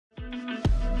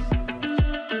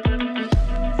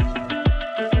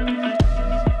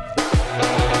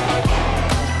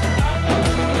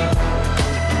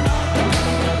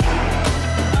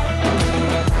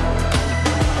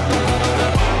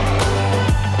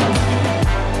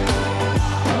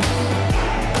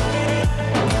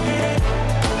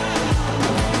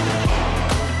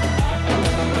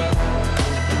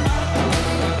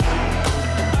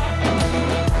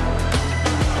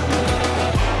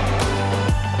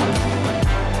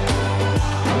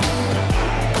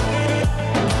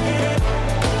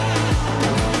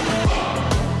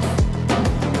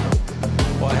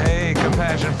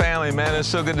it's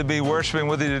so good to be worshiping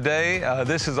with you today.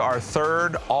 This is our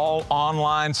third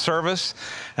all-online service.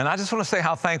 And I just want to say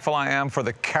how thankful I am for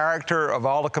the character of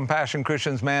all the Compassion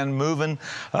Christians, man, moving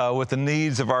with the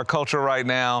needs of our culture right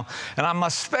now. And I'm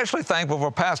especially thankful for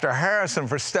Pastor Harrison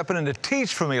for stepping in to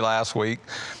teach for me last week.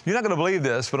 You're not going to believe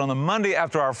this, but on the Monday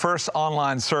after our first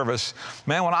online service,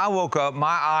 man, when I woke up, my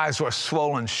eyes were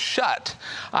swollen shut.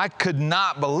 I could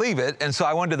not believe it. And so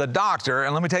I went to the doctor,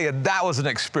 and let me tell you, that was an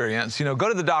experience. You know, go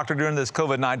to the doctor during this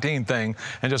COVID-19 thing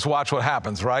and just watch what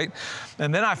happens, right?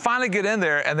 And then I finally get in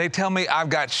there, and they tell me I've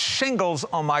got shingles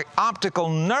on my optical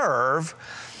nerve.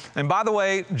 And by the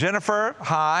way, Jennifer,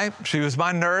 hi, she was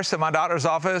my nurse at my doctor's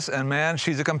office, and man,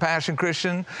 she's a Compassion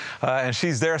Christian, and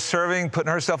she's there serving,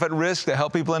 putting herself at risk to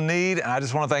help people in need. And I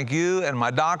just want to thank you and my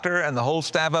doctor and the whole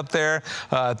staff up there.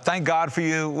 Thank God for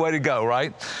you. Way to go,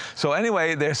 right? So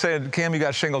anyway, they said, Cam, you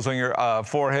got shingles on your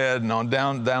forehead and on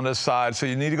down this side, so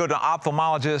you need to go to an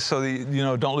ophthalmologist so that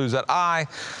you don't lose that eye.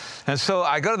 And so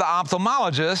I go to the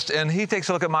ophthalmologist, and he takes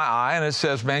a look at my eye, and it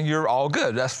says, man, you're all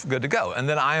good. That's good to go. And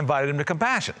then I invited him to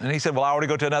Compassion. And he said, well, I already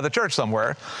go to another church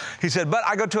somewhere. He said, but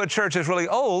I go to a church that's really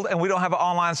old, and we don't have an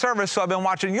online service, so I've been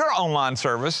watching your online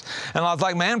service. And I was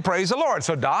like, man, praise the Lord.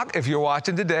 So, Doc, if you're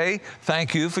watching today,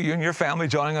 thank you for you and your family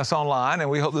joining us online, and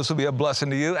we hope this will be a blessing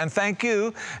to you. And thank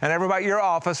you and everybody at your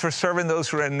office for serving those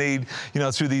who are in need,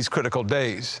 through these critical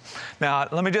days. Now,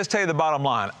 let me just tell you the bottom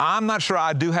line. I'm not sure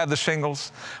I do have the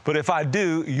shingles, but if I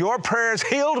do, your prayers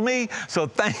healed me. So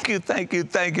thank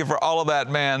you for all of that,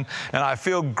 man. And I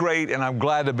feel great, and I'm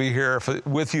glad to be here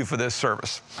with you for this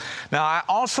service. Now, I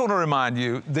also want to remind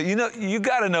you that, you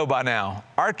got to know by now,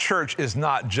 our church is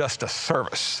not just a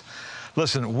service.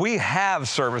 Listen, we have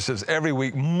services every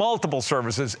week, multiple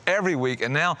services every week,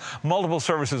 and now multiple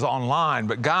services online.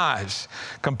 But guys,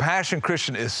 Compassion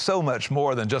Christian is so much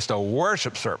more than just a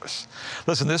worship service.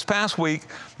 Listen, this past week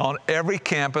on every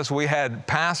campus, we had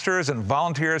pastors and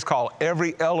volunteers call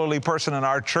every elderly person in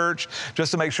our church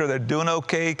just to make sure they're doing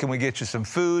okay. Can we get you some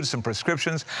food, some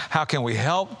prescriptions? How can we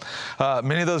help?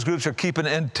 Many of those groups are keeping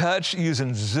in touch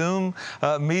using Zoom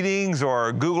meetings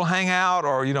or Google Hangout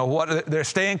or, they're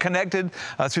staying connected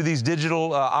through these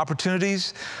digital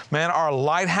opportunities. Man, our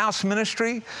Lighthouse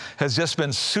ministry has just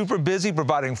been super busy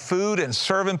providing food and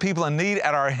serving people in need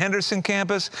at our Henderson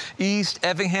campus, East,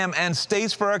 Effingham, and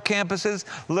Statesboro campuses.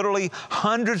 Literally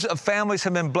hundreds of families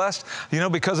have been blessed,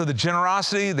 because of the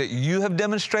generosity that you have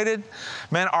demonstrated.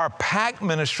 Man, our PAC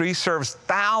ministry serves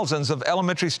thousands of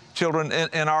elementary children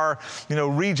in our,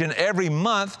 region every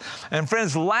month. And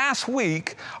friends, last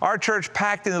week, our church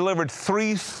packed and delivered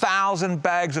 3,000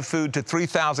 bags of food to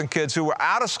 3,000 kids who were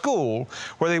out of school,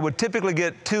 where they would typically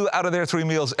get 2 out of their 3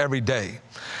 meals every day.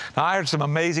 Now, I heard some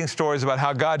amazing stories about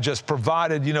how God just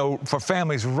provided, for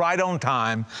families right on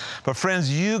time. But friends,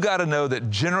 you got to know that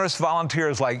generous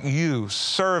volunteers like you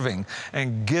serving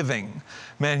and giving,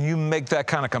 man, you make that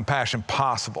kind of compassion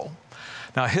possible.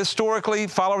 Now, historically,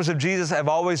 followers of Jesus have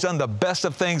always done the best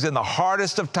of things in the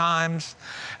hardest of times.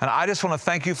 And I just want to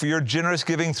thank you for your generous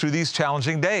giving through these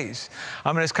challenging days.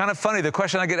 I mean, it's kind of funny. The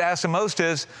question I get asked the most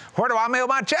is, where do I mail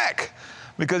my check?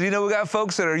 Because, we got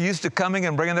folks that are used to coming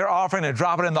and bringing their offering and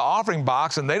dropping it in the offering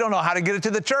box, and they don't know how to get it to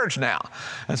the church now.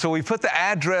 And so we put the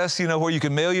address, where you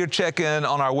can mail your check in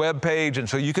on our webpage, and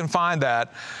so you can find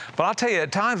that. But I'll tell you,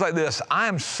 at times like this, I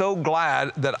am so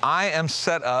glad that I am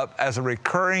set up as a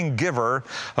recurring giver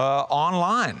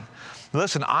online.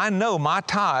 Listen, I know my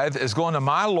tithe is going to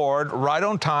my Lord right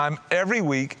on time every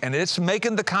week, and it's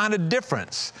making the kind of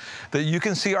difference that you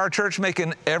can see our church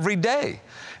making every day.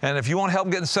 And if you want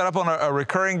help getting set up on a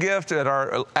recurring gift at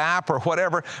our app or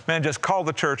whatever, man, just call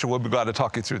the church and we'll be glad to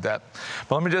talk you through that.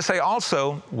 But let me just say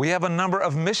also, we have a number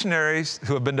of missionaries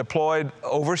who have been deployed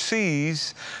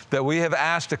overseas that we have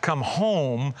asked to come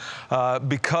home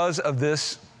because of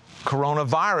this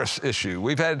coronavirus issue.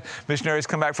 We've had missionaries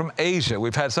come back from Asia.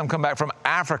 We've had some come back from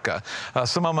Africa.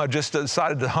 Some of them have just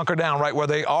decided to hunker down right where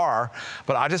they are.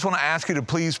 But I just want to ask you to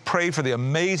please pray for the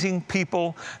amazing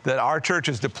people that our church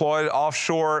has deployed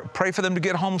offshore. Pray for them to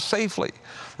get home safely.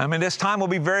 I mean, this time will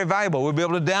be very valuable. We'll be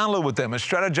able to download with them and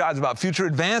strategize about future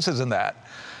advances in that.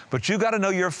 But you got to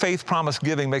know your faith promise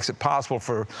giving makes it possible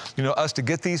for us to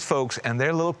get these folks and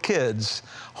their little kids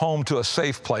home to a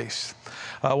safe place.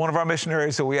 One of our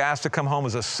missionaries that we asked to come home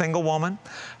is a single woman.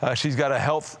 She's got a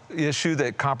health issue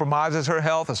that compromises her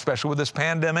health, especially with this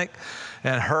pandemic.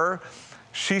 And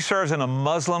she serves in a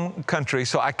Muslim country,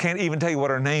 so I can't even tell you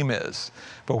what her name is.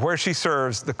 But where she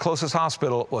serves, the closest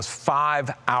hospital was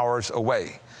 5 hours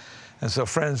away. And so,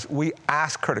 friends, we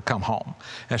ask her to come home.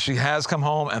 And she has come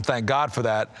home, and thank God for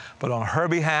that. But on her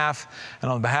behalf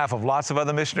and on behalf of lots of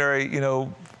other missionary,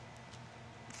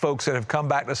 folks that have come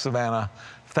back to Savannah.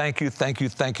 Thank you, thank you,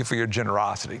 thank you for your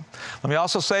generosity. Let me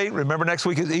also say, remember next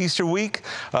week is Easter week.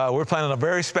 We're planning a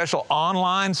very special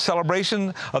online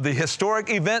celebration of the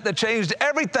historic event that changed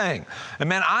everything. And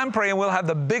man, I'm praying we'll have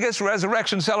the biggest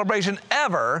resurrection celebration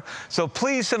ever. So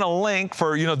please send a link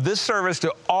for, this service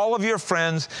to all of your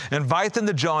friends. Invite them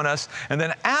to join us. And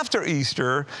then after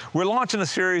Easter, we're launching a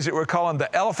series that we're calling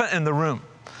The Elephant in the Room.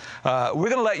 We're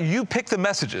going to let you pick the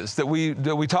messages that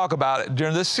we talk about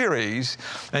during this series,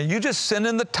 and you just send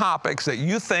in the topics that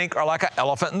you think are like an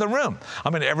elephant in the room. I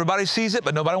mean, everybody sees it,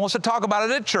 but nobody wants to talk about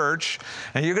it at church,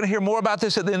 and you're going to hear more about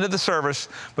this at the end of the service,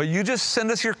 but you just send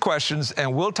us your questions,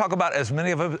 and we'll talk about as many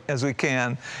of them as we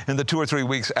can in the 2 or 3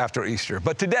 weeks after Easter.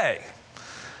 But today,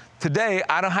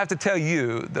 I don't have to tell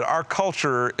you that our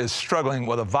culture is struggling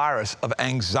with a virus of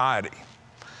anxiety.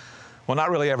 Well,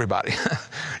 not really everybody.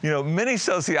 Many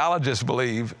sociologists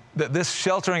believe that this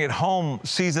sheltering at home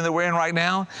season that we're in right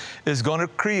now is going to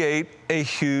create a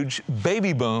huge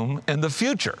baby boom in the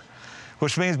future,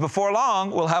 which means before long,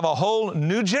 we'll have a whole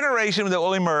new generation that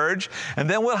will emerge, and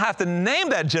then we'll have to name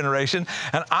that generation.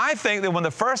 And I think that when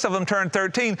the first of them turn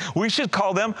 13, we should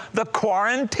call them the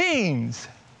quarantines.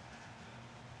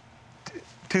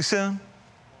 Too soon,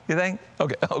 you think?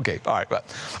 Okay, all right.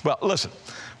 Well, listen.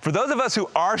 For those of us who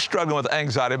are struggling with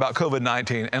anxiety about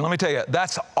COVID-19, and let me tell you,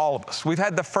 that's all of us. We've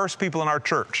had the first people in our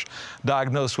church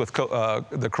diagnosed with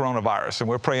the coronavirus, and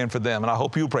we're praying for them, and I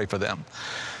hope you pray for them.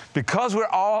 Because we're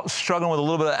all struggling with a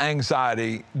little bit of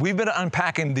anxiety, we've been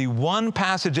unpacking the one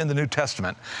passage in the New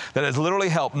Testament that has literally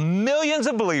helped millions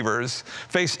of believers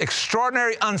face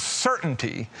extraordinary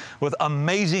uncertainty with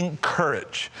amazing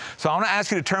courage. So I want to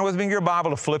ask you to turn with me in your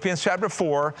Bible to Philippians chapter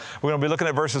 4. We're going to be looking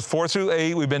at verses 4 through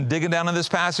 8. We've been digging down in this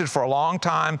passage for a long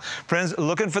time. Friends,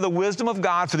 looking for the wisdom of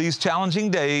God for these challenging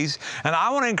days. And I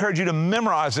want to encourage you to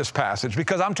memorize this passage,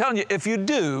 because I'm telling you, if you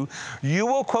do, you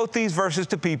will quote these verses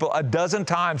to people a dozen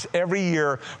times every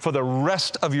year for the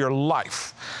rest of your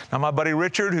life. Now, my buddy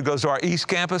Richard, who goes to our East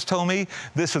Campus, told me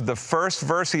this was the first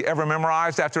verse he ever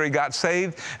memorized after he got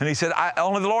saved. And he said,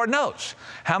 only the Lord knows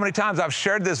how many times I've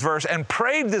shared this verse and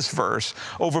prayed this verse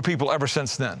over people ever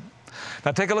since then.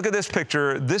 Now, take a look at this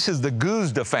picture. This is the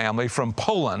Guzda family from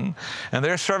Poland, and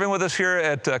they're serving with us here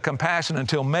at Compassion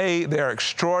until May. They're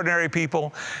extraordinary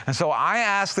people. And so I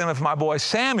asked them if my boy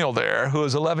Samuel there, who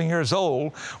is 11 years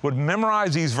old, would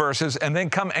memorize these verses and then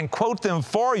come and quote them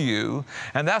for you.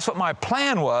 And that's what my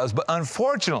plan was. But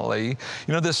unfortunately,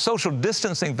 this social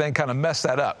distancing thing kind of messed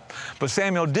that up. But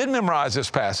Samuel did memorize this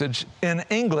passage in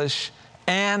English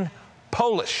and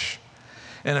Polish.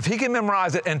 And if he can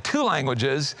memorize it in 2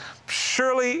 languages,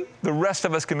 surely the rest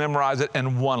of us can memorize it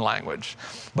in 1 language.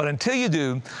 But until you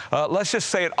do, let's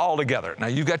just say it all together. Now,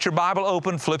 you've got your Bible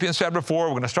open, Philippians chapter 4. We're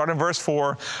going to start in verse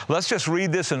 4. Let's just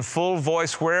read this in full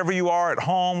voice wherever you are, at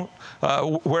home,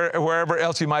 wherever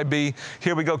else you might be.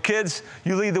 Here we go. Kids,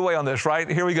 you lead the way on this, right?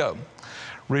 Here we go.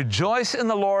 Rejoice in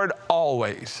the Lord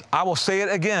always. I will say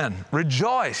it again.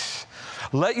 Rejoice.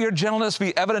 Let your gentleness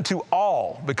be evident to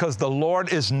all, because the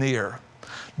Lord is near.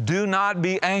 Do not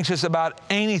be anxious about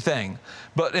anything,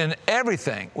 but in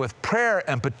everything, with prayer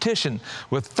and petition,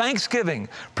 with thanksgiving,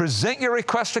 present your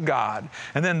requests to God,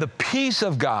 and then the peace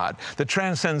of God that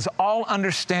transcends all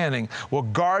understanding will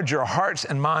guard your hearts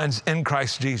and minds in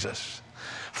Christ Jesus.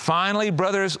 Finally,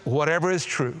 brothers, whatever is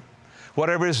true,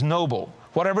 whatever is noble,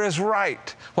 whatever is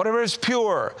right, whatever is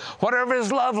pure, whatever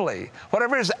is lovely,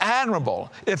 whatever is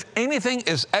admirable, if anything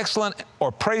is excellent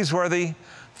or praiseworthy,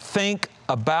 think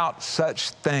about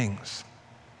such things.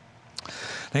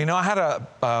 Now, I had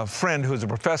a friend who was a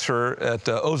professor at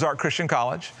Ozark Christian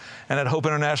College and at Hope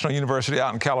International University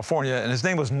out in California, and his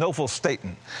name was Nofel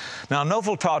Staten. Now,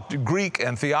 Nofel taught Greek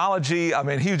and theology. I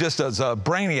mean, he just was a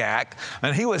brainiac,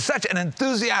 and he was such an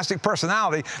enthusiastic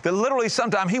personality that literally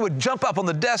sometimes he would jump up on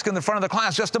the desk in the front of the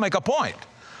class just to make a point.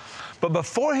 But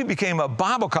before he became a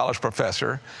Bible college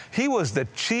professor, he was the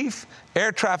chief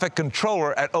air traffic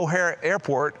controller at O'Hare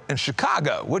Airport in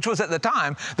Chicago, which was at the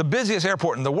time the busiest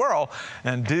airport in the world.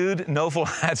 And dude, Nofel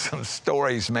had some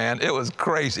stories, man. It was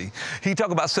crazy. He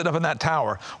talked about sitting up in that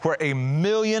tower where 1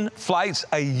 million flights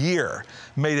a year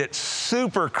made it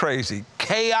super crazy,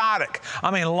 chaotic.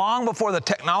 I mean, long before the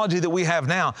technology that we have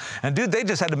now. And dude, they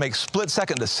just had to make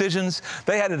split-second decisions.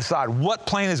 They had to decide what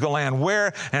plane is going to land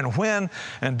where and when.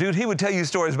 And dude, he would tell you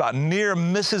stories about near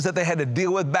misses that they had to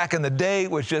deal with back in the day,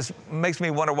 which just makes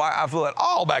me wonder why I flew at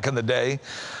all back in the day.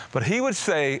 But he would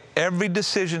say, every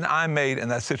decision I made in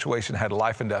that situation had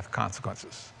life and death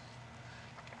consequences.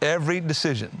 Every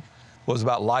decision was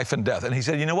about life and death. And he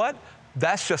said, you know what?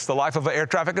 That's just the life of an air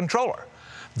traffic controller.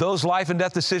 Those life and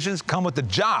death decisions come with the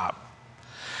job.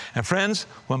 And friends,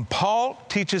 when Paul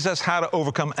teaches us how to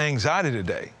overcome anxiety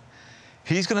today,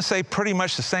 he's going to say pretty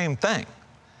much the same thing.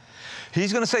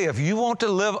 He's going to say, if you want to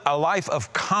live a life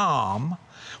of calm,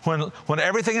 when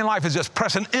everything in life is just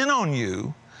pressing in on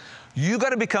you, you got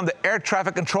to become the air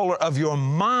traffic controller of your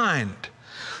mind.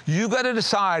 You got to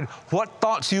decide what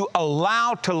thoughts you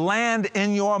allow to land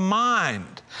in your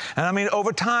mind. And I mean,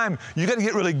 over time, you got to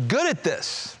get really good at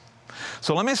this.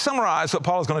 So let me summarize what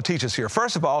Paul is going to teach us here.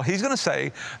 First of all, he's going to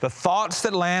say the thoughts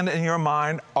that land in your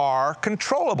mind are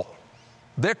controllable.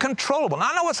 They're controllable. Now,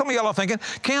 I know what some of y'all are thinking.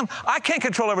 Cam, I can't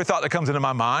control every thought that comes into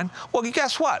my mind. Well,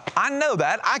 guess what? I know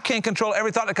that. I can't control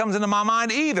every thought that comes into my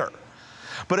mind either.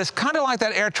 But it's kind of like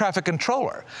that air traffic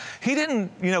controller. He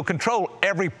didn't, control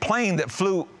every plane that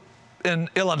flew in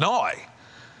Illinois,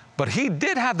 but he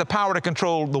did have the power to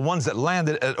control the ones that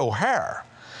landed at O'Hare.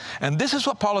 And this is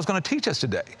what Paul is going to teach us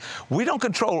today. We don't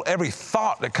control every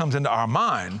thought that comes into our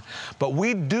mind, but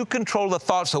we do control the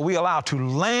thoughts that we allow to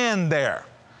land there.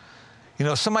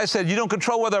 Somebody said, you don't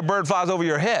control whether a bird flies over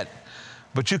your head,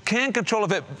 but you can control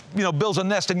if it, builds a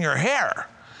nest in your hair.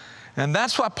 And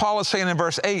that's what Paul is saying in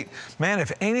verse 8. Man,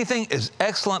 if anything is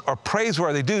excellent or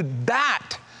praiseworthy, dude,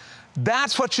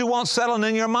 that's what you want settling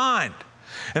in your mind.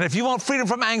 And if you want freedom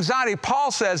from anxiety,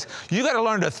 Paul says, you got to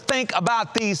learn to think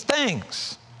about these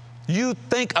things. You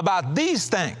think about these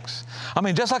things. I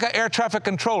mean, just like an air traffic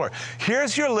controller.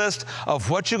 Here's your list of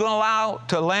what you're going to allow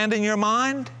to land in your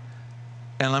mind.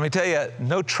 And let me tell you,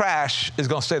 no trash is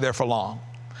going to stay there for long.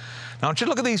 Now, I want you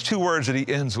to look at these two words that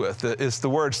he ends with. It's the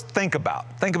words think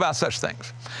about. Think about such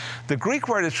things. The Greek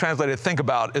word that's translated think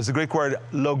about is the Greek word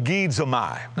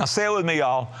logizomai. Now, say it with me,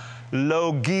 y'all.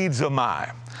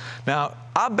 Logizomai. Now,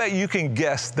 I bet you can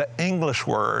guess the English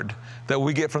word that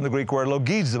we get from the Greek word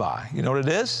logizomai. You know what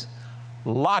it is?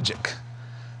 Logic.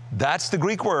 That's the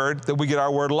Greek word that we get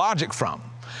our word logic from.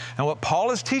 And what Paul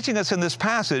is teaching us in this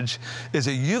passage is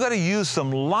that you got to use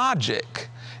some logic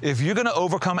if you're going to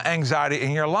overcome anxiety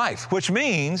in your life, which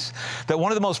means that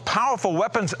one of the most powerful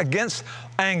weapons against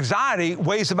anxiety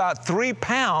weighs about 3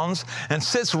 pounds and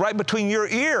sits right between your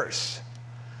ears.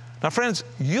 Now, friends,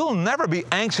 you'll never be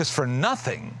anxious for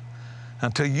nothing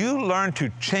until you learn to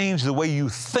change the way you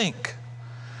think.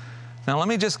 Now, let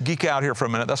me just geek out here for a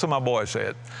minute. That's what my boys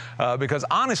said. Because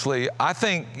honestly, I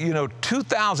think,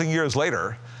 2,000 years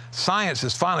later, science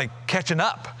is finally catching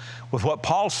up with what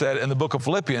Paul said in the book of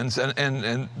Philippians,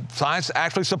 and science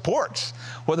actually supports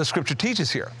what the Scripture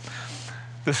teaches here.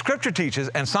 The Scripture teaches,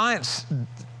 and science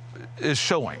is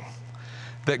showing,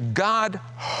 that God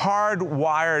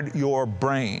hardwired your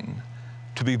brain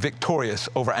to be victorious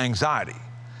over anxiety.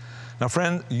 Now,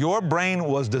 friend, your brain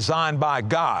was designed by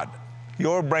God.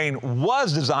 Your brain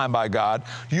was designed by God.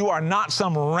 You are not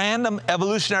some random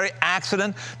evolutionary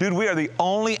accident. Dude, we are the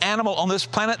only animal on this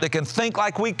planet that can think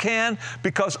like we can,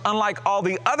 because unlike all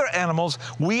the other animals,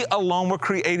 we alone were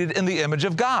created in the image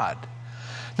of God.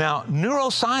 Now,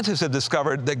 neuroscientists have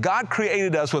discovered that God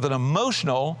created us with an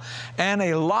emotional and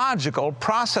a logical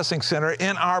processing center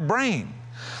in our brain.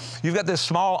 You've got this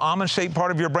small almond-shaped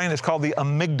part of your brain that's called the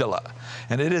amygdala,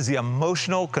 and it is the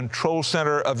emotional control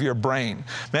center of your brain.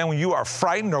 Man, when you are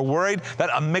frightened or worried, that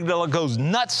amygdala goes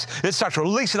nuts. It starts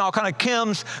releasing all kinds of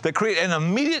chems that create an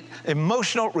immediate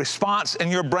emotional response in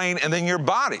your brain and then your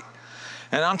body.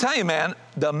 And I'm telling you, man,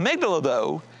 the amygdala,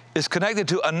 though, is connected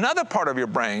to another part of your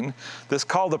brain that's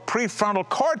called the prefrontal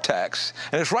cortex,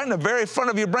 and it's right in the very front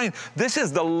of your brain. This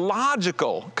is the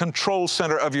logical control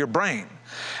center of your brain.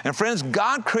 And friends,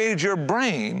 God created your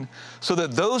brain so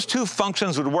that those two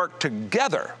functions would work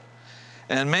together.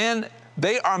 And man,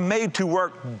 they are made to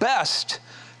work best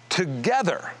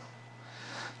together.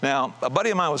 Now, a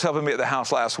buddy of mine was helping me at the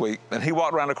house last week, and he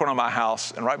walked around the corner of my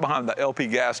house, and right behind the LP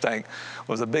gas tank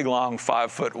was a big, long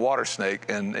 5-foot water snake,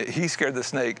 and he scared the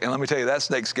snake, and let me tell you, that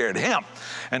snake scared him.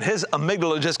 And his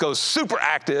amygdala just goes super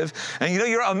active, and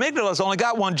your amygdala's only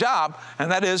got one job, and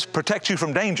that is protect you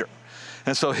from danger.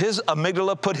 And so his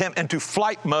amygdala put him into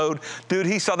flight mode. Dude,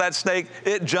 he saw that snake,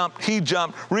 it jumped, he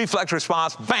jumped, reflex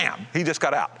response, bam, he just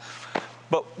got out.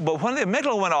 But when the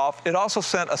amygdala went off, it also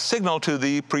sent a signal to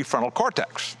the prefrontal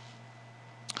cortex,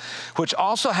 which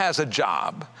also has a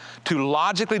job to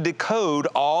logically decode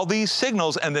all these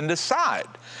signals and then decide,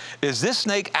 is this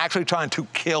snake actually trying to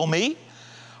kill me?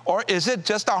 Or is it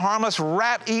just a harmless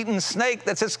rat-eating snake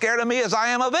that's as scared of me as I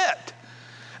am of it?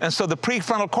 And so the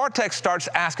prefrontal cortex starts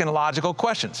asking logical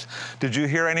questions. Did you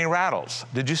hear any rattles?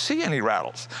 Did you see any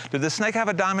rattles? Did the snake have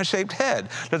a diamond-shaped head?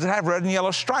 Does it have red and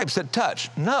yellow stripes that touch?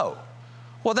 No.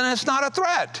 Well, then it's not a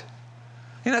threat.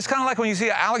 It's kind of like when you see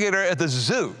an alligator at the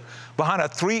zoo behind a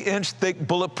 3-inch thick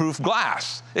bulletproof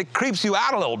glass. It creeps you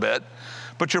out a little bit,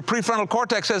 But your prefrontal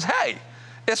cortex says, hey,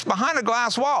 it's behind a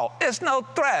glass wall. It's no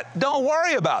threat. Don't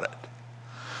worry about it.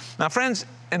 Now, friends,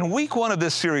 in week 1 of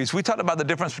this series, we talked about the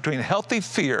difference between healthy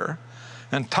fear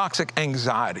and toxic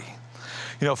anxiety.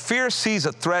 You know, fear sees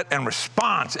a threat and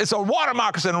responds. It's a water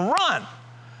moccasin, run.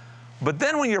 But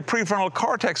then when your prefrontal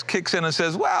cortex kicks in and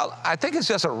says, well, I think it's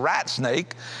just a rat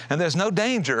snake and there's no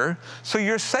danger, so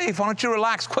you're safe. Why don't you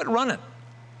relax? Quit running.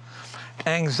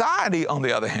 Anxiety, on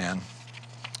the other hand,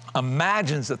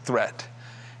 imagines the threat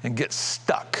and gets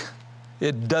stuck.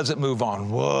 It doesn't move on.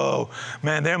 Whoa,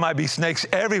 man, there might be snakes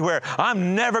everywhere.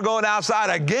 I'm never going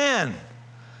outside again.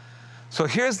 So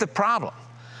here's the problem.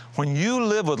 When you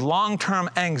live with long-term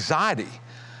anxiety,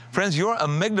 friends, your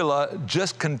amygdala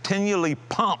just continually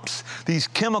pumps these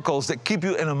chemicals that keep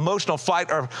you in emotional flight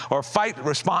or fight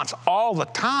response all the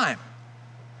time.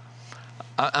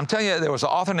 I'm telling you, there was an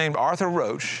author named Arthur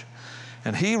Roach,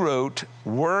 and he wrote,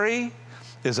 worry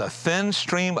is a thin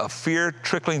stream of fear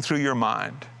trickling through your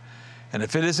mind. And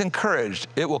if it is encouraged,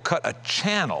 it will cut a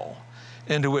channel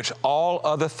into which all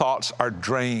other thoughts are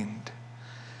drained.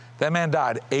 That man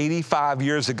died 85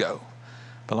 years ago.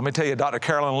 But let me tell you, Dr.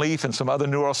 Carolyn Leaf and some other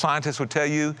neuroscientists would tell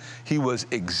you he was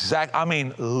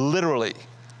literally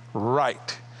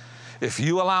right. If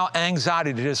you allow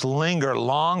anxiety to just linger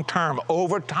long-term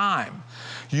over time,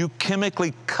 you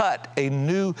chemically cut a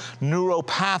new neural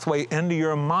pathway into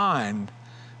your mind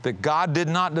that God did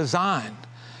not design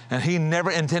and He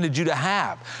never intended you to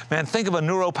have. Man, think of a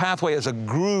neural pathway as a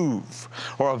groove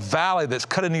or a valley that's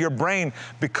cut into your brain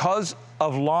because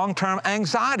of long-term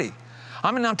anxiety.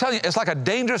 I mean, I'm telling you, it's like a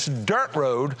dangerous dirt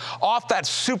road off that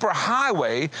super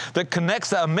highway that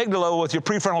connects the amygdala with your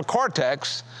prefrontal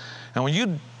cortex. And when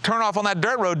you turn off on that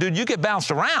dirt road, dude, you get bounced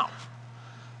around.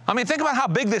 I mean, think about how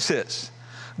big this is.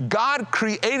 God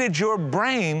created your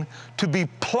brain to be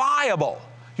pliable.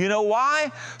 You know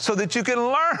why? So that you can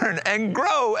learn and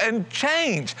grow and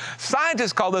change.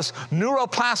 Scientists call this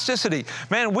neuroplasticity.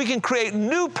 Man, we can create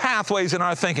new pathways in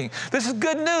our thinking. This is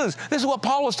good news. This is what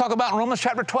Paul was talking about in Romans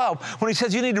chapter 12 when he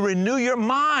says you need to renew your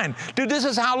mind. Dude, this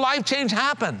is how life change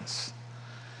happens.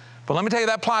 But let me tell you,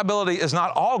 that pliability is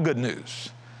not all good news.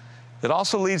 It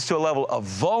also leads to a level of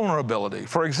vulnerability.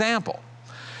 For example,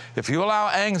 if you allow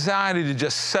anxiety to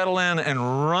just settle in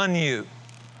and run you,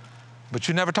 but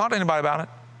you never talk to anybody about it,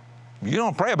 you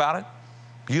don't pray about it,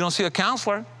 you don't see a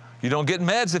counselor, you don't get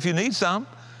meds if you need some,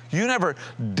 you never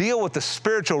deal with the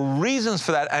spiritual reasons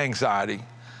for that anxiety,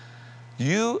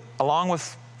 you, along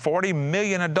with 40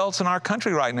 million adults in our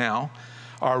country right now,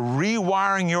 are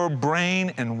rewiring your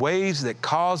brain in ways that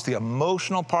cause the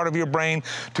emotional part of your brain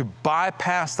to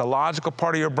bypass the logical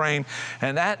part of your brain,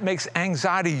 and that makes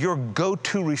anxiety your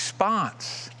go-to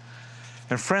response.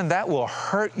 And friend, that will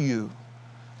hurt you.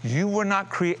 You were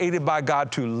not created by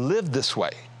God to live this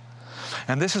way.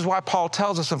 And this is why Paul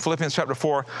tells us in Philippians chapter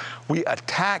 4, we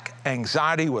attack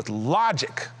anxiety with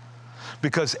logic,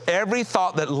 because every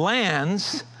thought that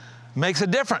lands makes a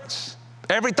difference.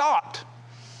 Every thought.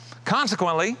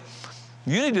 Consequently,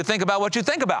 you need to think about what you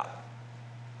think about.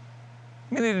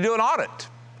 You need to do an audit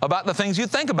about the things you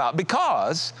think about,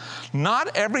 because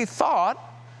not every thought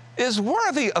is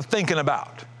worthy of thinking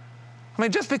about. I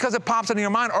mean, just because it pops into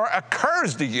your mind or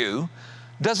occurs to you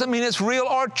doesn't mean it's real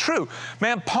or true.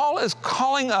 Man, Paul is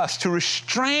calling us to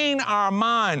restrain our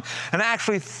mind and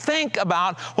actually think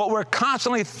about what we're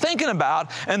constantly thinking about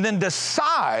and then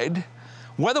decide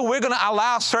whether we're going to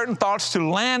allow certain thoughts to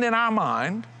land in our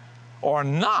mind or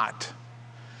not.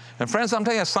 And friends, I'm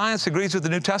telling you, science agrees with the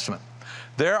New Testament.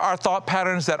 There are thought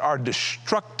patterns that are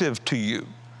destructive to you,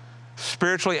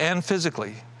 spiritually and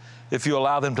physically, if you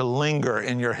allow them to linger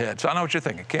in your head. So I know what you're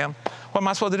thinking, Cam. What am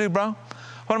I supposed to do, bro?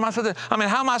 What am I supposed to do? I mean,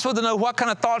 how am I supposed to know what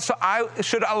kind of thoughts I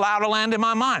should allow to land in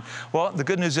my mind? Well, the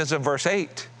good news is in verse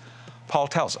 8, Paul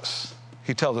tells us.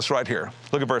 He tells us right here.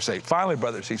 Look at verse 8. Finally,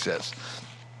 brothers, he says,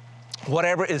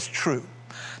 whatever is true.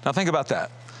 Now think about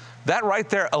that. That right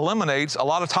there eliminates a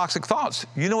lot of toxic thoughts.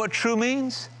 You know what true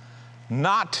means?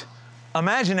 Not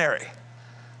imaginary.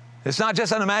 It's not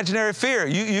just an imaginary fear.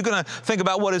 You're going to think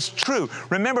about what is true.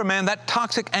 Remember, man, that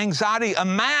toxic anxiety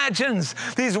imagines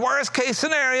these worst case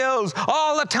scenarios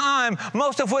all the time,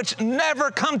 most of which never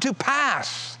come to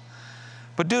pass.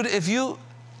 But dude, if you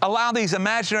allow these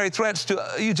imaginary threats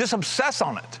you just obsess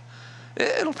on it,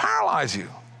 it'll paralyze you.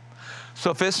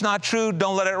 So if it's not true,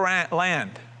 don't let it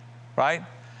land, right?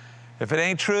 If it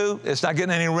ain't true, it's not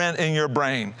getting any rent in your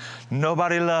brain.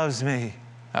 Nobody loves me.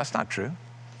 That's not true.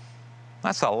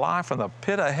 That's a lie from the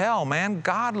pit of hell, man.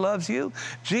 God loves you.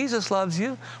 Jesus loves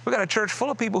you. We've got a church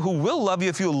full of people who will love you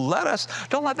if you'll let us.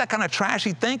 Don't let that kind of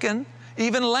trashy thinking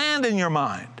even land in your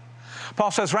mind.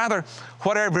 Paul says, rather,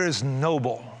 whatever is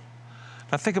noble.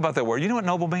 Now think about that word. You know what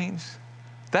noble means?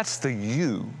 That's the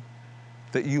you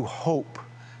that you hope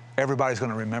everybody's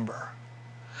going to remember.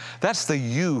 That's the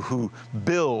you who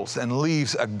builds and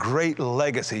leaves a great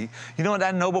legacy. You know what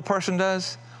that noble person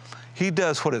does? He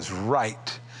does what is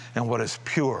right and what is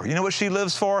pure. You know what she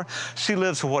lives for? She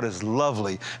lives for what is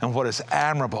lovely and what is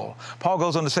admirable. Paul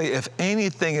goes on to say, if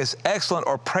anything is excellent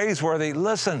or praiseworthy,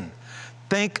 listen,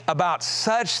 think about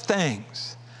such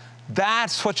things.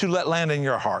 That's what you let land in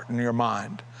your heart and your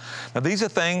mind. Now, these are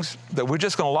things that we're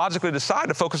just going to logically decide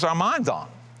to focus our minds on.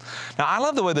 Now, I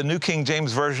love the way the New King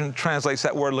James Version translates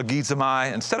that word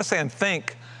logizomai. Instead of saying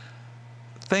think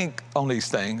on these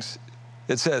things,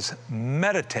 it says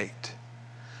meditate.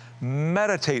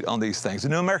 Meditate on these things. The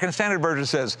New American Standard Version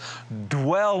says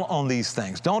dwell on these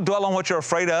things. Don't dwell on what you're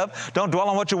afraid of. Don't dwell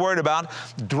on what you're worried about.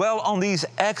 Dwell on these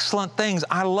excellent things.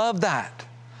 I love that.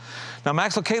 Now,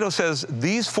 Max Lucado says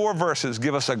these 4 verses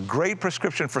give us a great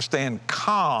prescription for staying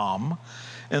calm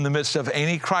in the midst of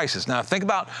any crisis. Now, think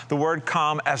about the word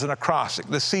calm as an acrostic.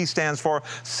 The C stands for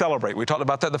celebrate. We talked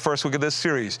about that the first week of this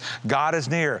series. God is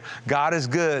near. God is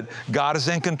good. God is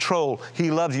in control.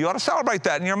 He loves you. You ought to celebrate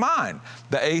that in your mind.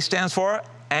 The A stands for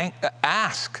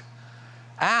ask.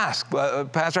 Ask.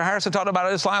 Pastor Harrison talked about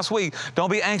it this last week.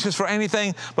 Don't be anxious for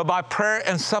anything, but by prayer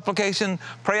and supplication,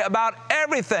 pray about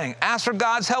everything. Ask for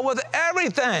God's help with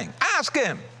everything. Ask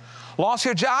Him. Lost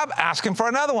your job? Ask Him for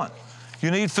another one. You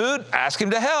need food? Ask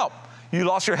Him to help. You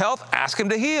lost your health? Ask Him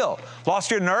to heal. Lost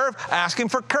your nerve? Ask Him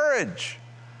for courage.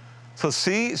 So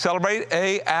C, celebrate.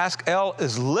 A, ask. L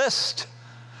is list.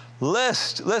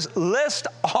 List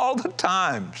all the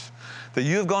times that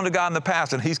you've gone to God in the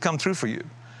past and He's come through for you.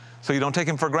 So you don't take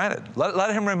Him for granted.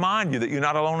 Let Him remind you that you're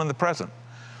not alone in the present.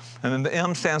 And then the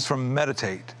M stands for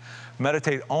meditate.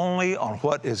 Meditate only on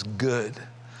what is good.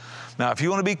 Now, if you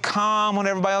want to be calm when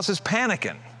everybody else is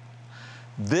panicking,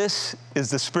 this is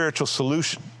the spiritual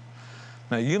solution.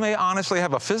 Now, you may honestly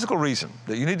have a physical reason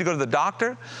that you need to go to the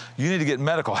doctor, you need to get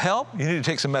medical help, you need to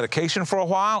take some medication for a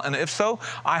while, and if so,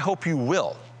 I hope you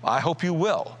will. I hope you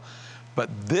will.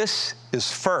 But this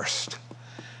is first.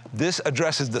 This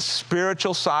addresses the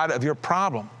spiritual side of your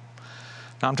problem.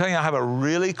 Now, I'm telling you, I have a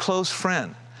really close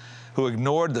friend who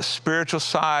ignored the spiritual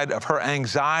side of her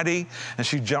anxiety, and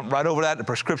she jumped right over that to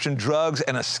prescription drugs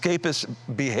and escapist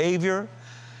behavior.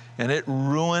 And it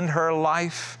ruined her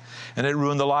life, and it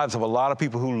ruined the lives of a lot of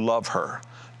people who love her.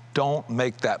 Don't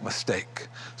make that mistake.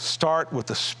 Start with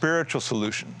the spiritual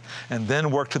solution, and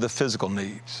then work to the physical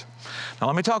needs. Now,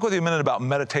 let me talk with you a minute about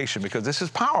meditation, because this is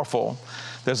powerful.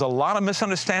 There's a lot of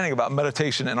misunderstanding about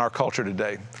meditation in our culture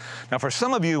today. Now, for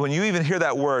some of you, when you even hear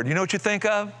that word, you know what you think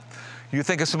of? You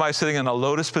think of somebody sitting in a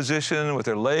lotus position with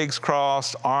their legs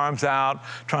crossed, arms out,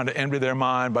 trying to empty their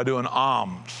mind by doing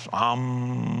ahms.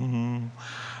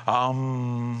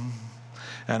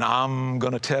 And I'm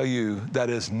going to tell you that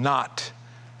is not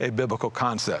a biblical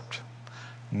concept.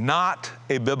 Not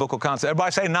a biblical concept.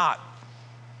 Everybody say not.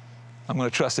 I'm going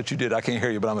to trust that you did. I can't hear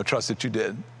you, but I'm going to trust that you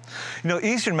did. You know,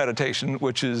 Eastern meditation,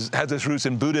 which has its roots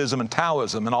in Buddhism and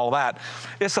Taoism and all that,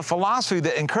 it's a philosophy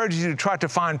that encourages you to try to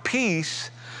find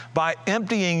peace by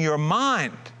emptying your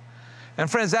mind. And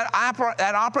friends, that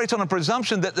operates on a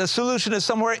presumption that the solution is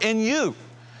somewhere in you.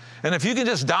 And if you can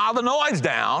just dial the noise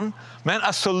down, man,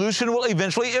 a solution will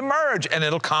eventually emerge and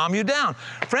it'll calm you down.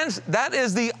 Friends, that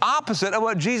is the opposite of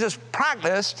what Jesus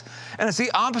practiced, and it's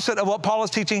the opposite of what Paul is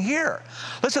teaching here.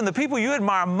 Listen, the people you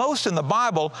admire most in the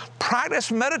Bible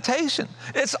practice meditation.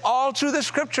 It's all through the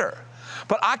Scripture.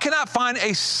 But I cannot find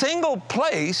a single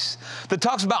place that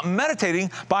talks about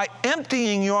meditating by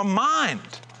emptying your mind.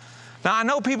 Now, I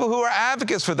know people who are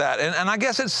advocates for that, and I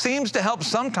guess it seems to help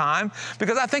sometime,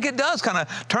 because I think it does kind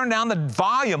of turn down the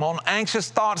volume on anxious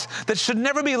thoughts that should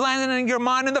never be landing in your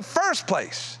mind in the first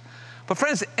place. But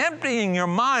friends, emptying your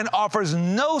mind offers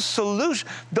no solution.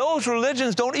 Those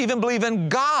religions don't even believe in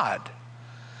God.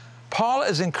 Paul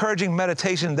is encouraging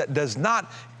meditation that does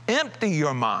not empty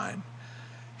your mind.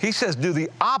 He says do the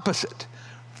opposite.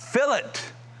 Fill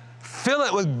it. Fill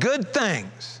it with good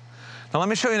things. Now, let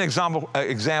me show you an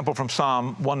example from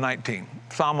Psalm 119.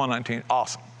 Psalm 119,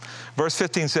 awesome. Verse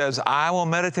 15 says, I will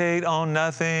meditate on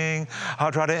nothing. I'll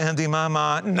try to empty my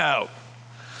mind. No.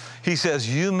 He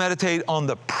says, you meditate on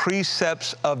the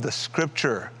precepts of the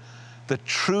Scripture, the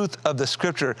truth of the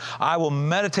Scripture. I will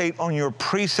meditate on your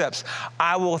precepts.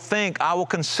 I will think, I will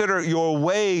consider your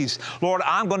ways. Lord,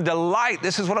 I'm going to delight.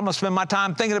 This is what I'm going to spend my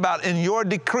time thinking about in your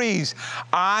decrees.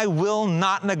 I will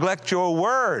not neglect your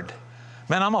word.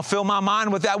 Man, I'm going to fill my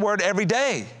mind with that word every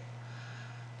day.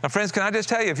 Now, friends, can I just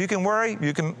tell you, if you can worry,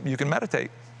 you can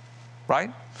meditate, right?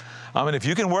 I mean, if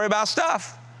you can worry about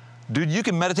stuff, dude, you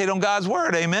can meditate on God's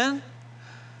word, amen?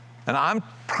 And I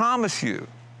promise you,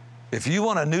 if you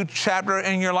want a new chapter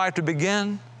in your life to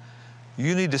begin,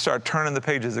 you need to start turning the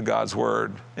pages of God's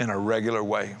word in a regular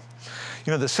way.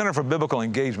 You know, the Center for Biblical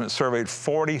Engagement surveyed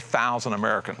 40,000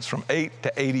 Americans from 8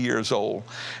 to 80 years old.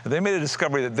 And they made a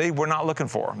discovery that they were not looking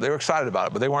for. They were excited about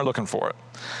it, but they weren't looking for it.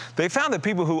 They found that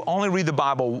people who only read the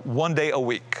Bible one day a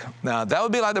week, now that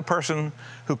would be like the person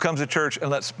who comes to church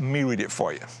and lets me read it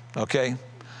for you, okay?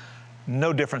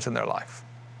 No difference in their life.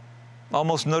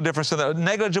 Almost no difference in their,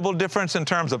 negligible difference in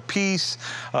terms of peace,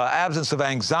 absence of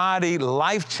anxiety,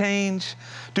 life change.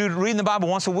 Dude, reading the Bible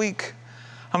once a week,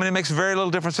 I mean, it makes very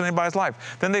little difference in anybody's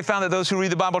life. Then they found that those who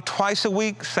read the Bible twice a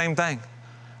week, same thing.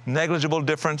 Negligible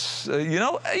difference. You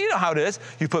know how it is.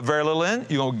 You put very little in,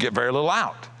 you're going to get very little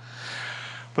out.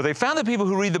 But they found that people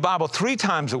who read the Bible 3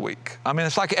 times a week, I mean,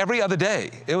 it's like every other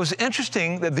day. It was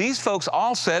interesting that these folks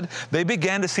all said they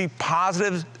began to see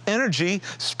positive energy,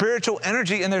 spiritual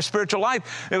energy in their spiritual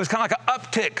life. It was kind of like an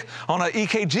uptick on an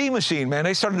EKG machine, man.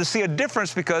 They started to see a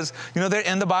difference because, you know, they're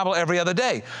in the Bible every other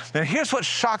day. And here's what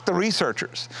shocked the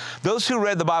researchers. Those who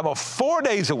read the Bible 4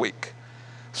 days a week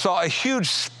saw a huge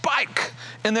spike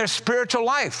in their spiritual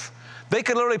life. They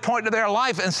could literally point to their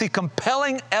life and see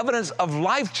compelling evidence of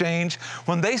life change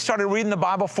when they started reading the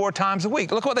Bible 4 times a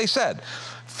week. Look what they said.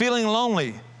 Feeling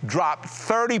lonely dropped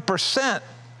 30%.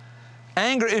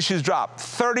 Anger issues dropped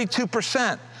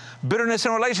 32%. Bitterness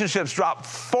in relationships dropped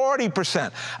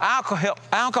 40%.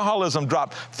 Alcoholism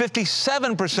dropped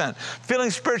 57%. Feeling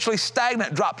spiritually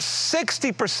stagnant dropped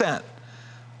 60%.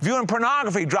 Viewing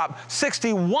pornography dropped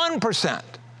 61%.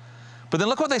 But then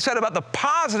look what they said about the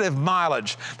positive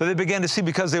mileage that they began to see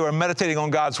because they were meditating on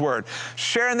God's word.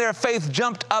 Sharing their faith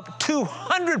jumped up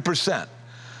 200%.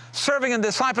 Serving and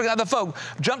discipling other folk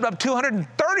jumped up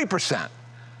 230%.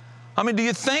 I mean, do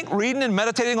you think reading and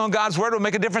meditating on God's word will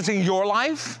make a difference in your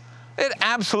life? It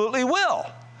absolutely will.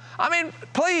 I mean,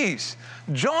 please,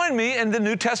 join me in the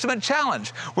New Testament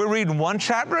challenge. We're reading 1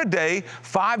 chapter a day,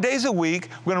 5 days a week.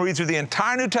 We're going to read through the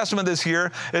entire New Testament this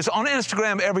year. It's on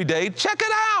Instagram every day. Check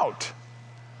it out.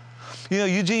 You know,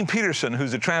 Eugene Peterson,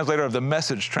 who's the translator of the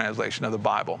Message translation of the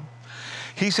Bible,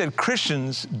 he said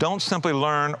Christians don't simply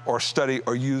learn or study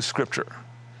or use Scripture.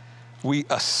 We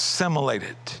assimilate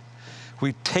it.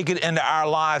 We take it into our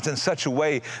lives in such a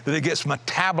way that it gets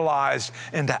metabolized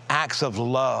into acts of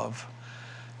love.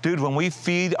 Dude, when we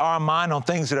feed our mind on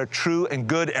things that are true and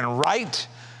good and right,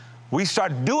 we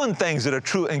start doing things that are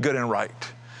true and good and right.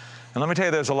 And let me tell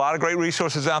you, there's a lot of great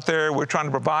resources out there. We're trying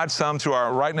to provide some through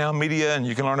our Right Now media, and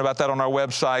you can learn about that on our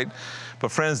website.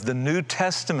 But friends, the New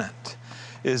Testament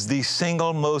is the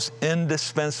single most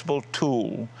indispensable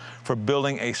tool for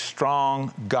building a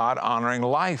strong, God-honoring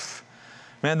life.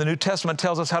 Man, the New Testament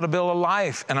tells us how to build a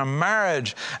life and a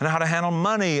marriage and how to handle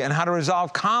money and how to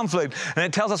resolve conflict. And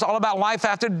it tells us all about life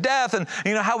after death and,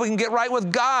 you know, how we can get right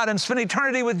with God and spend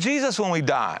eternity with Jesus when we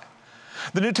die.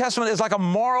 The New Testament is like a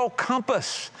moral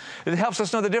compass. It helps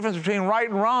us know the difference between right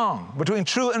and wrong, between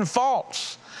true and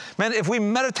false. Man, if we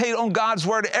meditate on God's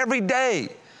word every day,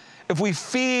 if we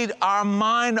feed our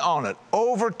mind on it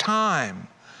over time,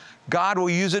 God will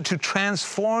use it to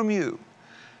transform you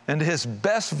into His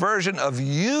best version of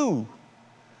you.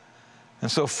 And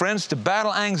so, friends, to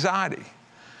battle anxiety,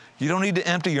 you don't need to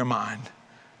empty your mind.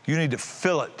 You need to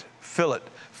fill it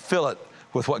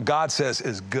with what God says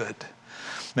is good.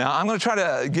 Now, I'm going to try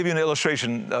to give you an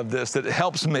illustration of this that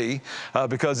helps me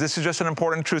because this is just an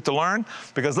important truth to learn.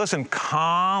 Because listen,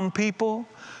 calm people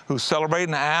who celebrate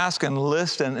and ask and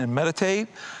list and meditate,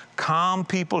 calm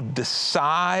people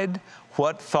decide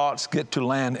what thoughts get to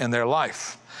land in their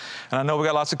life. And I know we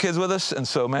got lots of kids with us, and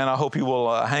so, man, I hope you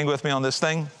will hang with me on this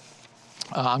thing.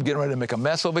 I'm getting ready to make a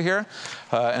mess over here,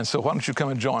 and so why don't you come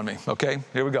and join me, okay?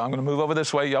 Here we go. I'm going to move over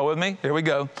this way. Y'all with me? Here we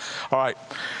go. All right.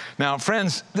 Now,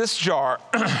 friends, this jar,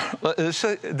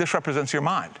 this represents your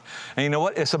mind. And you know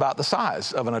what? It's about the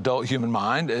size of an adult human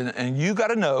mind, and you got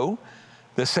to know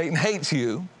that Satan hates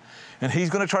you, and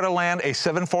he's going to try to land a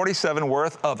 747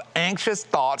 worth of anxious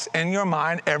thoughts in your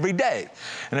mind every day.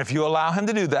 And if you allow him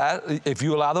to do that, if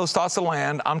you allow those thoughts to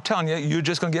land, I'm telling you, you're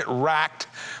just going to get racked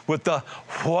with the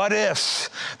what ifs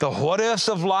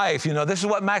of life. You know, this is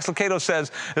what Max Lucado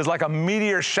says is like a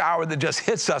meteor shower that just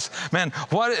hits us. Man,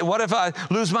 what if I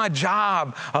lose my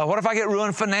job? What if I get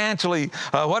ruined financially?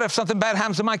 What if something bad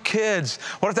happens to my kids?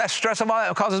 What if that stress of all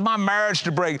that causes my marriage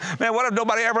to break? Man, what if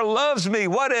nobody ever loves me?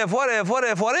 What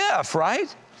if,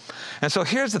 right? And so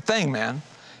here's the thing, man.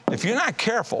 If you're not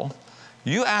careful,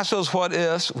 You ask those what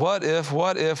ifs, what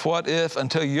if,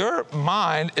 until your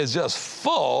mind is just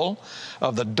full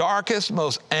of the darkest,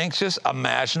 most anxious,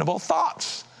 imaginable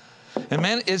thoughts. And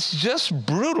man, it's just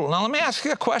brutal. Now, let me ask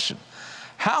you a question.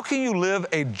 How can you live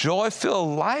a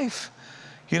joy-filled life,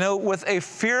 with a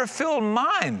fear-filled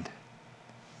mind?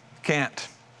 Can't.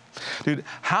 Dude,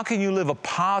 how can you live a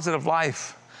positive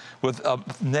life with a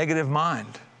negative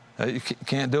mind? You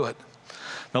can't do it.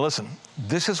 Now listen,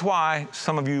 this is why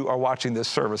some of you are watching this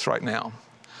service right now.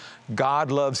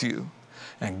 God loves you,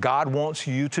 and God wants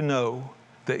you to know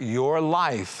that your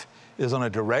life is on a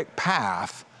direct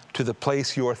path to the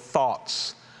place your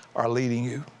thoughts are leading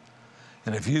you.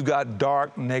 And if you've got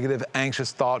dark, negative,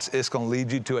 anxious thoughts, it's going to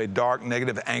lead you to a dark,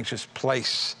 negative, anxious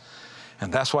place.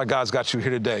 And that's why God's got you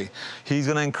here today. He's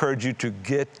going to encourage you to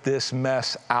get this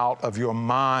mess out of your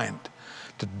mind,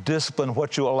 to discipline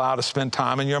what you allow to spend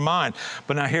time in your mind.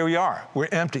 But now here we are. We're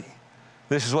empty.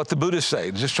 This is what the Buddhists say.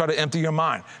 Just try to empty your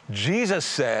mind. Jesus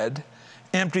said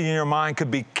emptying your mind could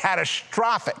be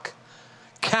catastrophic.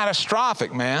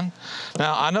 Catastrophic, man.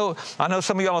 Now, I know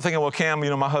some of y'all are thinking, well, Cam,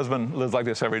 my husband lives like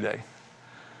this every day.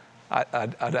 I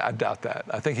doubt that.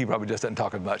 I think he probably just doesn't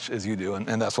talk as much as you do,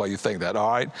 and that's why you think that, all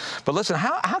right? But listen,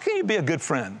 how can you be a good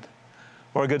friend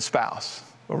or a good spouse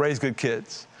or raise good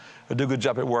kids or do a good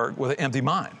job at work with an empty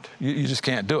mind? You just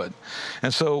can't do it.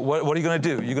 And so what are you going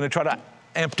to do? You're going to try to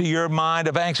empty your mind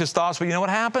of anxious thoughts, but you know what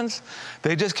happens?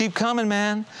 They just keep coming,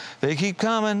 man. They keep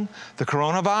coming. The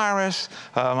coronavirus,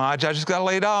 I just got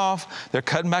laid off. They're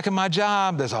cutting back in my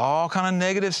job. There's all kind of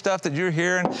negative stuff that you're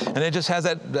hearing, and it just has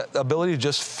that ability to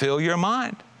just fill your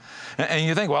mind. And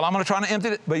you think, well, I'm going to try to empty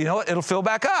it, but you know what? It'll fill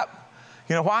back up.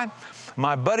 You know why?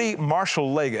 My buddy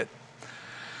Marshall Leggett,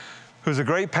 who's a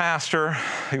great pastor,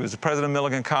 he was the president of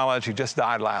Milligan College. He just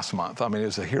died last month. I mean, he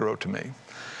was a hero to me.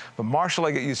 But Marshall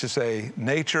Leggett used to say,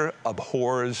 nature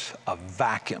abhors a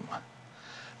vacuum.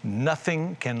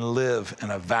 Nothing can live in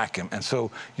a vacuum. And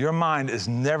so your mind is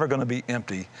never going to be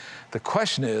empty. The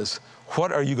question is,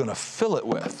 what are you going to fill it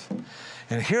with?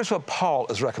 And here's what Paul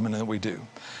is recommending that we do.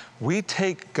 We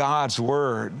take God's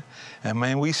word, and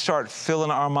man, we start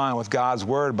filling our mind with God's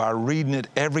word by reading it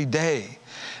every day.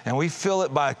 And we fill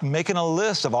it by making a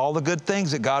list of all the good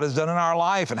things that God has done in our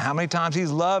life and how many times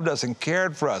he's loved us and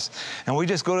cared for us. And we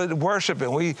just go to worship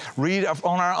and we read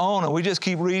on our own, and we just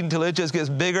keep reading until it just gets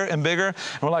bigger and bigger.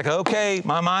 And we're like, okay,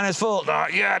 my mind is full.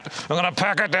 Not yet. I'm going to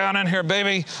pack it down in here,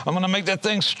 baby. I'm going to make that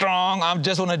thing strong. I'm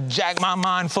just going to jack my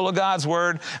mind full of God's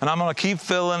word, and I'm going to keep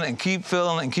filling and keep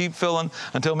filling and keep filling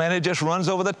until, man, it just runs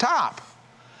over the top.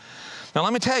 Now,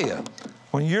 let me tell you,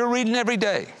 when you're reading every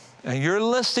day, and you're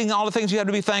listing all the things you have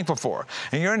to be thankful for,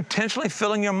 and you're intentionally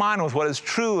filling your mind with what is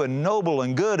true and noble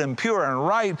and good and pure and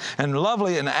right and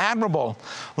lovely and admirable,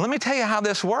 let me tell you how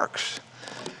this works.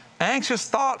 Anxious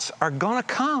thoughts are going to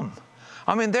come.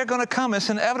 I mean, they're going to come. It's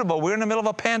inevitable. We're in the middle of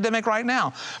a pandemic right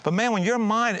now. But man, when your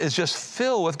mind is just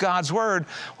filled with God's word,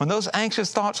 when those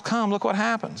anxious thoughts come, look what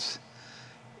happens.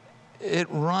 It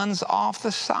runs off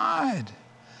the side.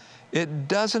 It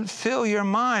doesn't fill your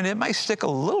mind. It may stick a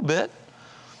little bit.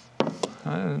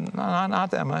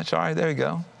 Not that much. All right, there you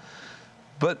go.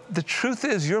 But the truth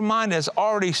is, your mind is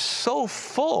already so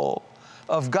full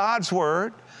of God's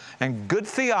word and good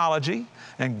theology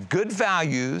and good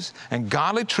values and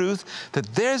godly truth that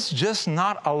there's just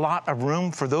not a lot of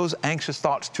room for those anxious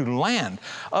thoughts to land.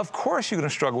 Of course, you're going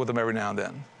to struggle with them every now and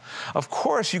then. Of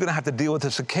course, you're going to have to deal with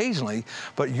this occasionally,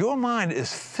 but your mind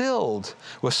is filled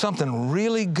with something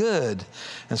really good.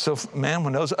 And so, man,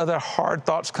 when those other hard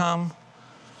thoughts come,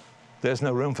 there's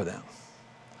no room for them.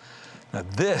 Now,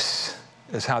 this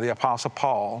is how the Apostle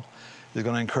Paul is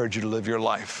going to encourage you to live your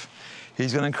life.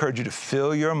 He's going to encourage you to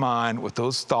fill your mind with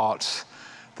those thoughts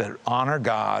that honor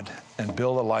God and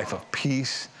build a life of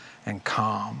peace and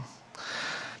calm.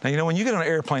 Now, when you get on an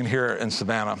airplane here in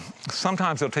Savannah,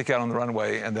 sometimes they'll take you out on the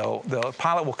runway, and the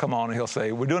pilot will come on and he'll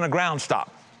say, we're doing a ground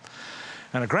stop.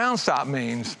 And a ground stop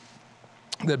means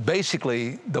that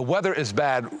basically the weather is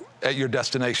bad at your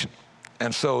destination.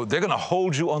 And so they're going to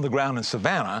hold you on the ground in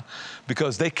Savannah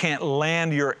because they can't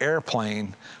land your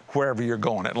airplane wherever you're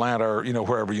going, Atlanta or,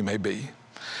 wherever you may be.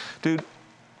 Dude,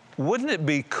 wouldn't it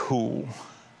be cool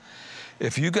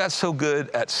if you got so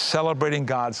good at celebrating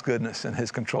God's goodness and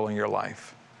his controlling your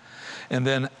life and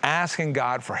then asking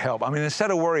God for help? I mean,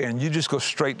 instead of worrying, you just go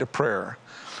straight to prayer.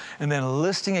 And then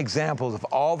listing examples of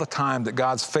all the time that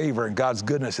God's favor and God's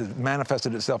goodness has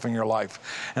manifested itself in your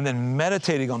life. And then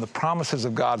meditating on the promises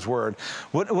of God's word.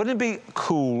 Wouldn't it be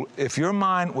cool if your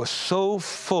mind was so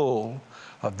full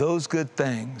of those good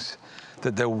things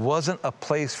that there wasn't a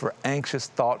place for anxious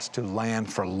thoughts to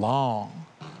land for long?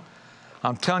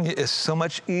 I'm telling you, it's so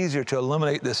much easier to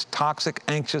eliminate this toxic,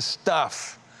 anxious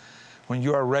stuff when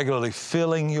you are regularly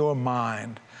filling your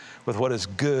mind with what is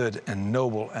good and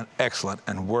noble and excellent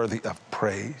and worthy of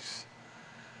praise.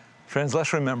 Friends,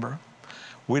 let's remember,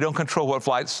 we don't control what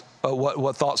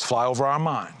thoughts fly over our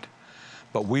mind,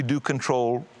 but we do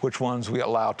control which ones we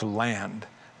allow to land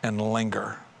and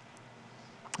linger.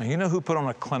 And you know who put on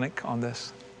a clinic on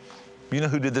this? You know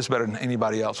who did this better than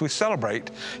anybody else? We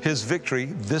celebrate his victory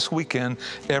this weekend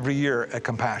every year at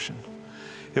Compassion.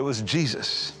 It was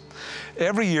Jesus.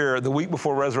 Every year, the week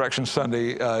before Resurrection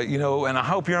Sunday, and I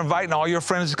hope you're inviting all your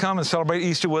friends to come and celebrate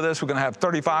Easter with us. We're going to have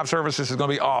 35 services. It's going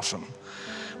to be awesome.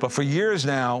 But for years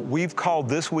now, we've called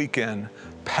this weekend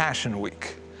Passion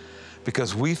Week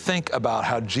because we think about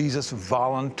how Jesus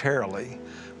voluntarily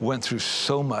went through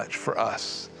so much for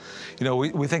us. You know,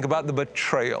 we think about the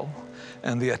betrayal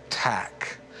and the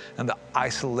attack and the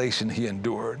isolation he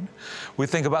endured. We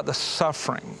think about the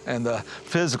suffering and the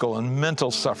physical and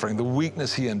mental suffering, the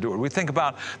weakness he endured. We think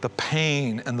about the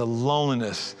pain and the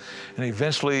loneliness. And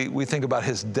eventually we think about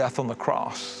his death on the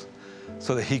cross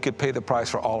so that he could pay the price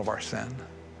for all of our sin.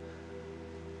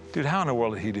 Dude, how in the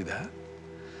world did he do that?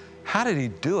 How did he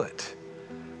do it?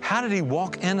 How did he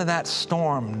walk into that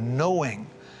storm knowing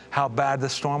how bad the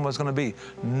storm was going to be,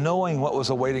 knowing what was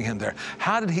awaiting him there?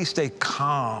 How did he stay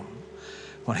calm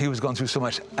when he was going through so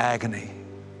much agony?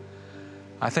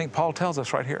 I think Paul tells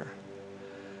us right here.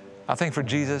 I think for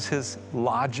Jesus, his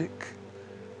logic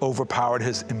overpowered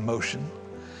his emotion.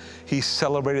 He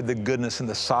celebrated the goodness and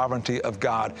the sovereignty of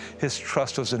God. His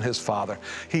trust was in his Father.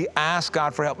 He asked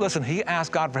God for help. Listen, he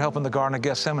asked God for help in the Garden of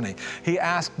Gethsemane. He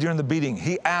asked during the beating.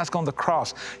 He asked on the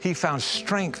cross. He found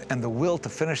strength and the will to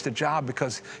finish the job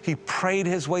because he prayed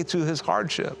his way through his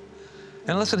hardship.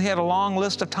 And listen, he had a long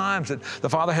list of times that the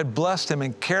Father had blessed him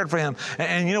and cared for him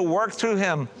and worked through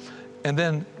him and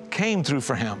then came through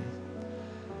for him.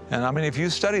 And I mean, if you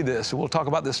study this, and we'll talk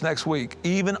about this next week,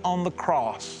 even on the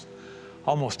cross,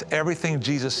 almost everything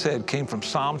Jesus said came from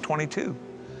Psalm 22.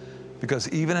 Because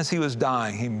even as he was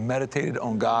dying, he meditated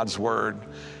on God's word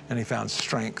and he found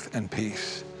strength and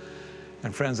peace.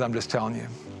 And friends, I'm just telling you,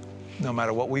 no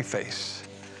matter what we face,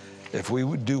 if we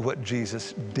would do what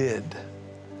Jesus did,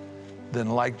 then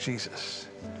like Jesus,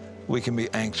 we can be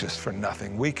anxious for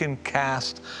nothing. We can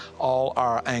cast all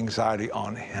our anxiety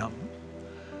on him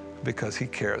because he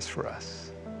cares for us.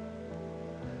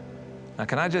 Now,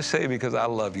 can I just say, because I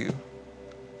love you,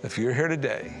 if you're here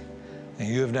today and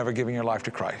you have never given your life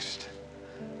to Christ,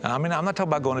 and I mean, I'm not talking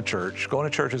about going to church. Going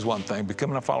to church is one thing.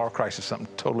 Becoming a follower of Christ is something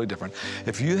totally different.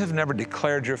 If you have never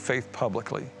declared your faith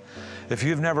publicly, if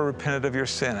you've never repented of your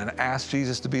sin and asked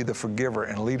Jesus to be the forgiver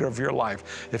and leader of your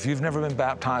life, if you've never been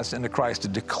baptized into Christ to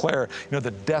declare,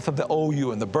 the death of the old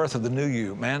you and the birth of the new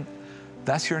you, man,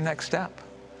 that's your next step.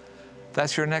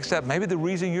 That's your next step. Maybe the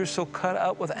reason you're so cut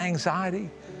up with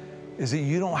anxiety is that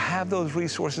you don't have those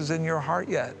resources in your heart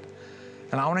yet.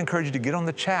 And I want to encourage you to get on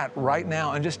the chat right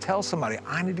now and just tell somebody,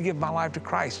 I need to give my life to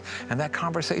Christ. And that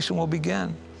conversation will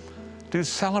begin. Dude,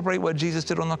 celebrate what Jesus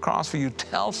did on the cross for you.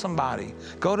 Tell somebody.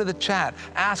 Go to the chat.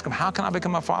 Ask them, how can I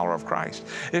become a follower of Christ?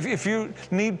 If you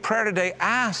need prayer today,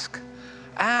 ask.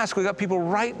 Ask. We got people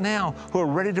right now who are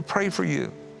ready to pray for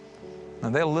you.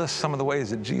 And they'll list some of the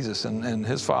ways that Jesus and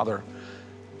his Father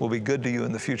will be good to you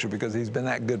in the future because he's been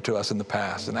that good to us in the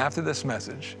past. And after this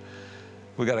message,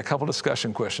 we got a couple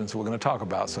discussion questions we're going to talk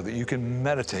about so that you can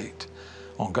meditate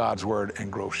on God's word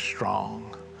and grow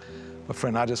strong. But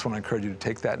friend, I just want to encourage you to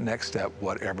take that next step,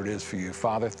 whatever it is for you.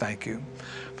 Father, thank you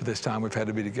for this time we've had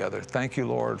to be together. Thank you,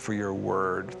 Lord, for your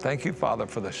word. Thank you, Father,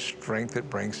 for the strength it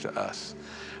brings to us.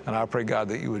 And I pray, God,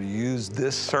 that you would use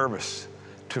this service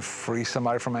to free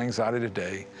somebody from anxiety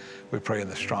today. We pray in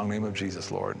the strong name of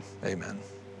Jesus, Lord. Amen.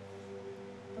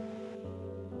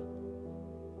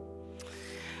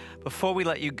 Before we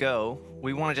let you go,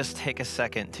 we want to just take a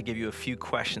second to give you a few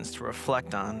questions to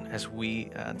reflect on as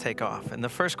we take off. And the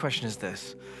first question is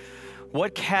this: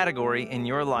 what category in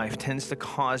your life tends to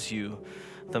cause you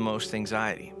the most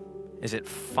anxiety? Is it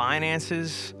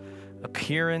finances,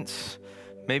 appearance,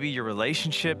 maybe your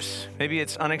relationships, maybe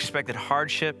it's unexpected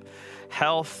hardship,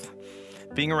 health,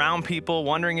 being around people,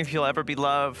 wondering if you'll ever be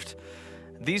loved?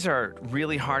 These are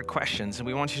really hard questions, and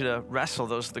we want you to wrestle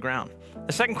those to the ground.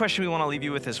 The second question we want to leave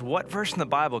you with is, what verse in the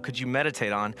Bible could you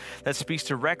meditate on that speaks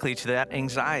directly to that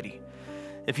anxiety?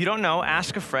 If you don't know,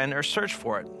 ask a friend or search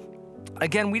for it.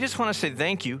 Again, we just want to say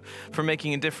thank you for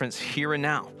making a difference here and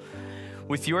now.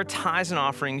 With your tithes and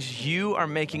offerings, you are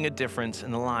making a difference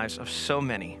in the lives of so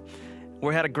many.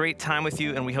 We had a great time with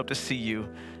you, and we hope to see you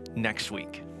next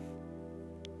week.